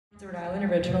Rhode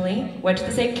Island originally. Went to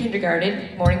the same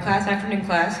kindergarten, morning class, afternoon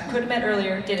class. Could have met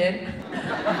earlier, didn't.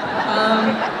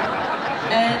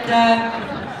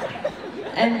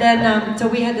 And then, so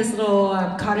we had this little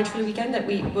cottage for the weekend that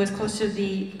was close to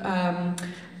the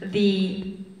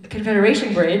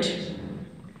Confederation Bridge,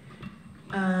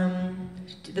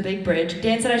 the big bridge.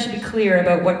 Dan said I should be clear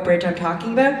about what bridge I'm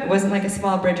talking about. It wasn't like a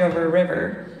small bridge over a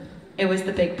river. It was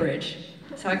the big bridge.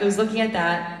 So I was looking at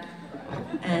that,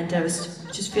 and I was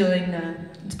just feeling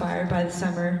inspired by the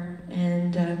summer,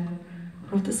 and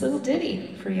wrote this little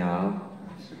ditty for y'all.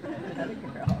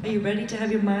 Are you ready to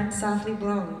have your mind softly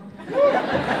blown?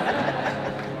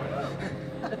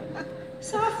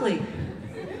 Softly.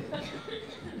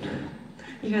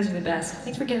 You guys are the best.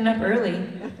 Thanks for getting up early.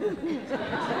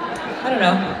 I don't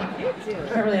know.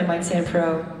 I'm not really a mic stand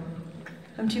pro.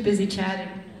 I'm too busy chatting.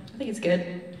 I think it's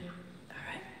good.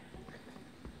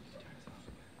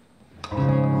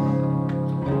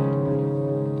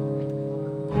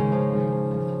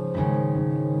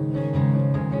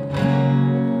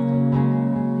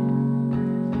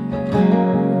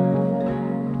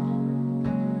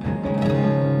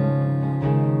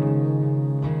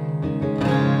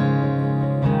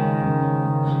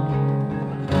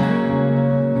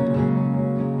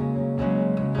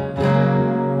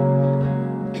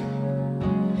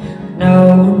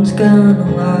 No one's gonna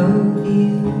love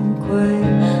you quite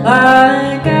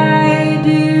like I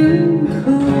do.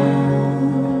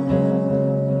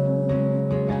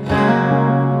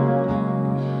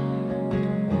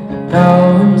 No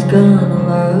one's gonna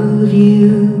love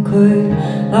you quite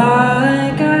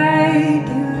like I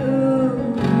do.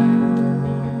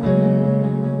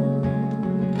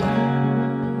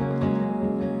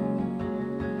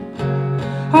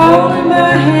 Holding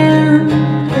my hand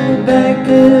in the back of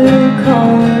the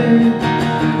car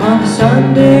on a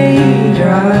Sunday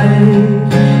drive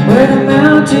where the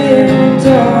mountains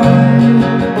are.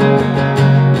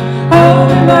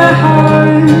 Holding my heart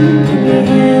and your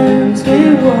hands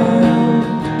get warm.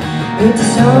 It's a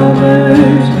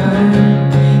summer's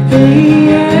night, free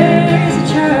as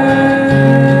a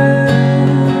child.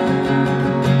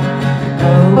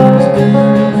 No one's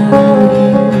gonna love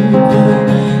you quite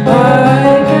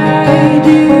like I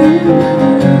do.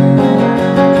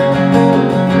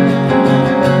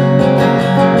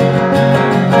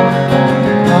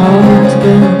 No one's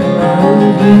gonna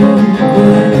love you